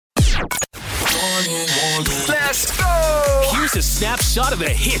Here's a snapshot of the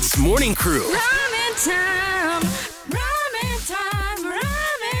Hits Morning Crew. Rhyming time, rhyming time,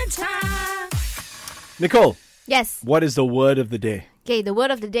 rhyming time. Nicole, Yes. what is the word of the day? Okay, the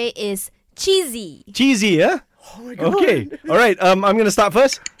word of the day is cheesy. Cheesy, yeah? Oh my god. Okay. All right. I'm going to start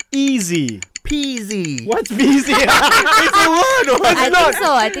first. Easy. Peasy. What's peasy? It's a word.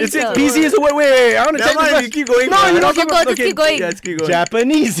 I think Is it so. peasy is a word? Wait. I want to check Never this mind, first. you keep going. No, you're not Keep going, keep going. Yes, keep going.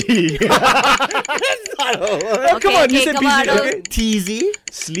 Japanesey. Oh, come on. You said come on, peasy. okay. Teasy.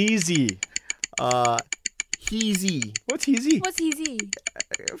 Sleazy. Heezy. What's easy? What's easy?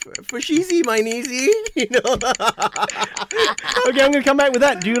 For sheezy, my easy. You know. Okay, I'm going to come back with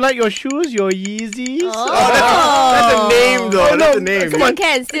that. Do you like your shoes, your Yeezys? That's a name, though. Oh, That's no, a name. Still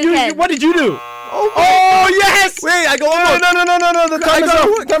can, still You- can. what did you do? Oh, yes. Wait, I go No. The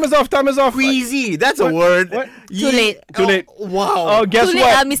time is off. Time is off. Queasy. That's a word. What? Too late. Too late. Wow. Oh, guess Too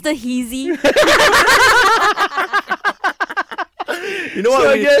what? late, Mr. Heezy. You know what? So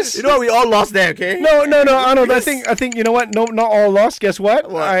I guess- You know what? We all lost there. Okay. No, Arnold. I think you know what? No, not all lost. Guess what?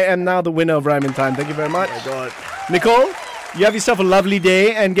 What? I am now the winner of Rhyming Time. Thank you very much. Oh my God. Nicole, you have yourself a lovely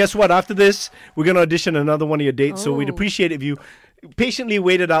day. And guess what? After this, we're going to audition another one of your dates. So we'd Oh. appreciate if you patiently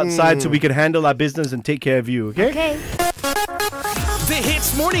waited outside so we could handle our business and take care of you. Okay? Okay. The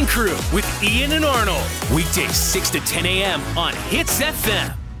Hits Morning Crew with Ian and Arnold. Weekdays 6 to 10 a.m. on Hits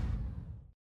FM.